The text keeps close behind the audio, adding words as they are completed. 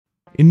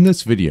In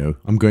this video,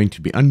 I'm going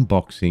to be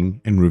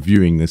unboxing and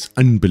reviewing this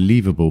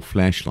unbelievable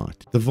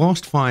flashlight. The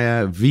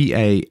Vastfire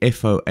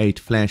VA-F08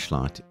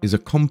 flashlight is a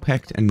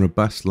compact and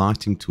robust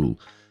lighting tool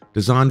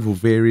designed for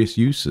various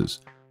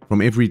uses,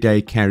 from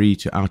everyday carry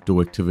to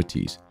outdoor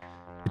activities.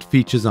 It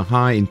features a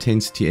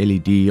high-intensity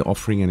LED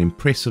offering an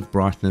impressive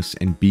brightness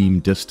and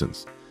beam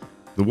distance.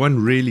 The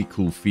one really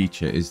cool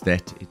feature is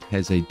that it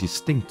has a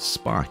distinct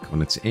spike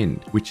on its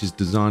end, which is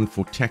designed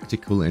for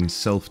tactical and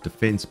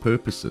self-defense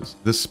purposes.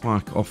 This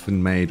spike,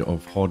 often made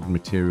of hardened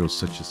materials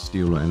such as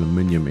steel or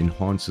aluminium,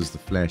 enhances the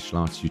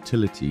flashlight's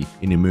utility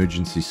in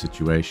emergency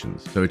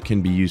situations, so it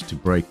can be used to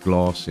break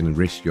glass in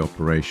rescue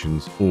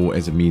operations or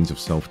as a means of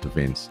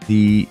self-defense.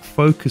 The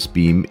focus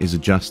beam is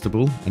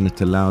adjustable and it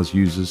allows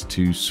users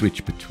to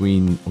switch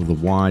between the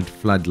wide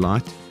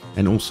floodlight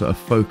and also a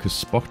focus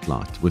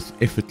spotlight with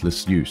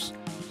effortless use.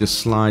 Just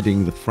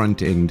sliding the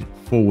front end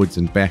forwards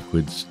and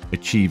backwards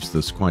achieves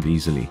this quite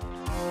easily.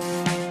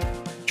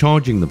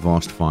 Charging the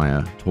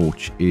Vastfire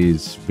torch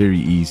is very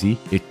easy.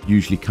 It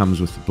usually comes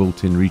with a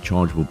built-in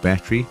rechargeable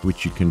battery,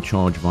 which you can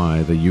charge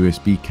via the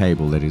USB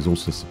cable that is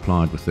also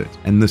supplied with it.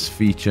 And this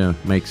feature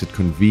makes it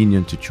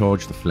convenient to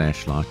charge the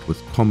flashlight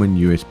with common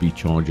USB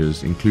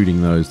chargers,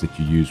 including those that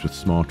you use with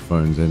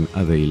smartphones and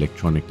other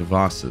electronic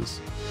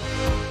devices.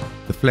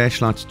 The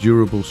flashlight's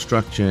durable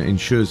structure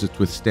ensures it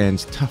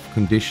withstands tough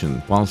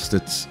conditions, whilst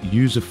its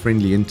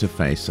user-friendly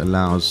interface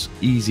allows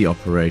easy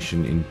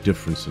operation in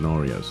different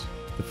scenarios.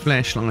 The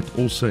flashlight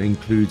also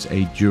includes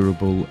a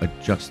durable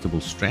adjustable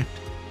strap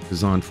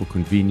designed for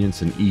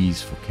convenience and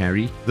ease for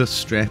carry. This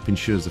strap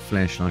ensures the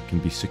flashlight can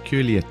be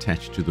securely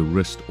attached to the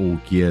wrist or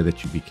gear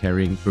that you'll be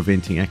carrying,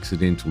 preventing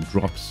accidental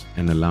drops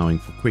and allowing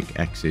for quick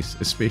access,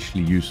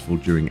 especially useful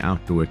during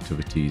outdoor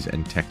activities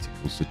and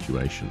tactical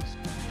situations.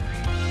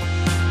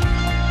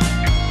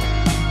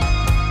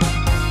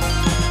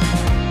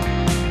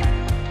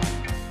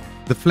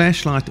 The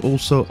flashlight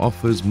also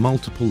offers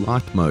multiple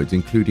light modes,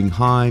 including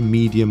high,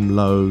 medium,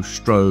 low,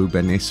 strobe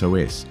and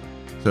SOS,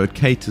 so it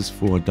caters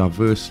for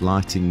diverse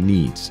lighting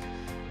needs.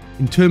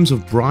 In terms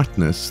of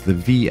brightness, the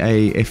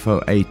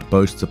VA-F08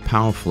 boasts a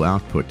powerful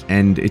output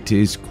and it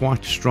is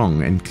quite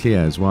strong and clear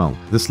as well.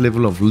 This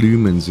level of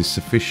lumens is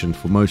sufficient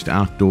for most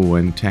outdoor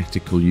and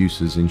tactical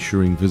uses,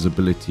 ensuring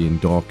visibility in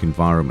dark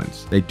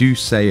environments. They do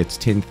say it's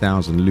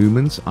 10,000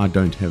 lumens. I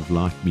don't have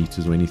light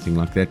meters or anything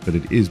like that, but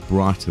it is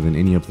brighter than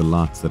any of the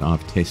lights that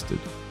I've tested.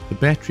 The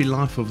battery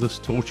life of this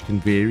torch can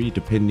vary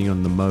depending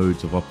on the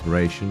modes of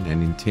operation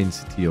and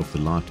intensity of the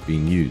light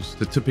being used.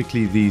 So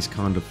typically these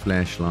kind of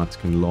flashlights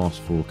can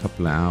last for a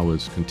couple of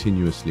hours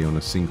continuously on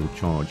a single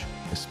charge,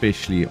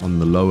 especially on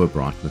the lower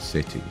brightness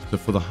settings. So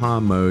for the high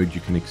mode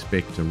you can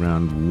expect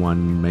around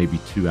 1, maybe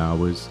 2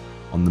 hours.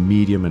 On the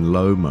medium and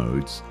low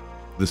modes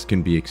this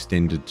can be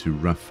extended to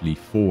roughly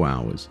 4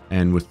 hours,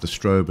 and with the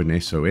strobe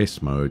and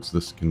SOS modes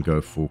this can go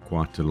for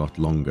quite a lot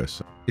longer.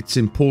 So it's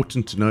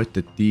important to note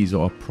that these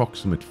are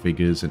approximate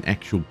figures and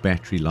actual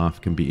battery life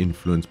can be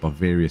influenced by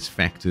various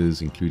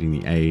factors, including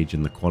the age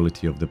and the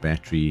quality of the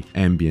battery,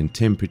 ambient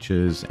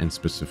temperatures and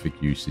specific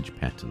usage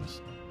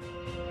patterns.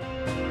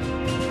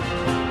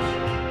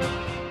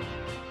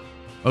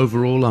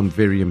 Overall, I'm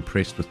very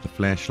impressed with the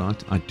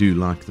flashlight. I do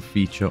like the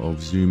feature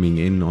of zooming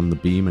in on the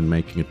beam and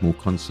making it more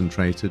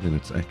concentrated, and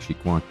it's actually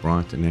quite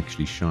bright and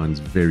actually shines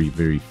very,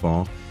 very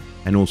far,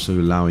 and also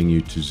allowing you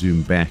to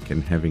zoom back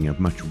and having a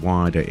much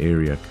wider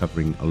area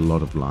covering a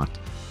lot of light.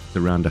 It's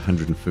around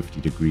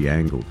 150-degree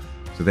angle,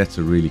 so that's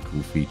a really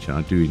cool feature.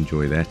 I do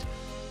enjoy that.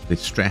 The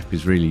strap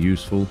is really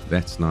useful,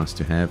 that's nice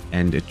to have,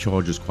 and it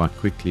charges quite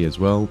quickly as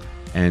well.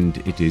 And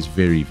it is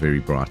very, very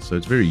bright, so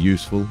it's very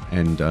useful,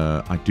 and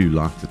I do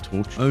like the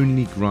torch.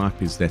 Only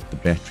gripe is that the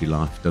battery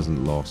life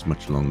doesn't last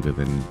much longer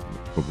than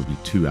probably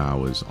 2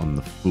 hours on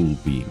the full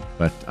beam,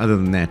 but other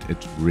than that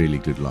it's really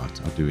good light.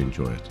 I do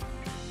enjoy it.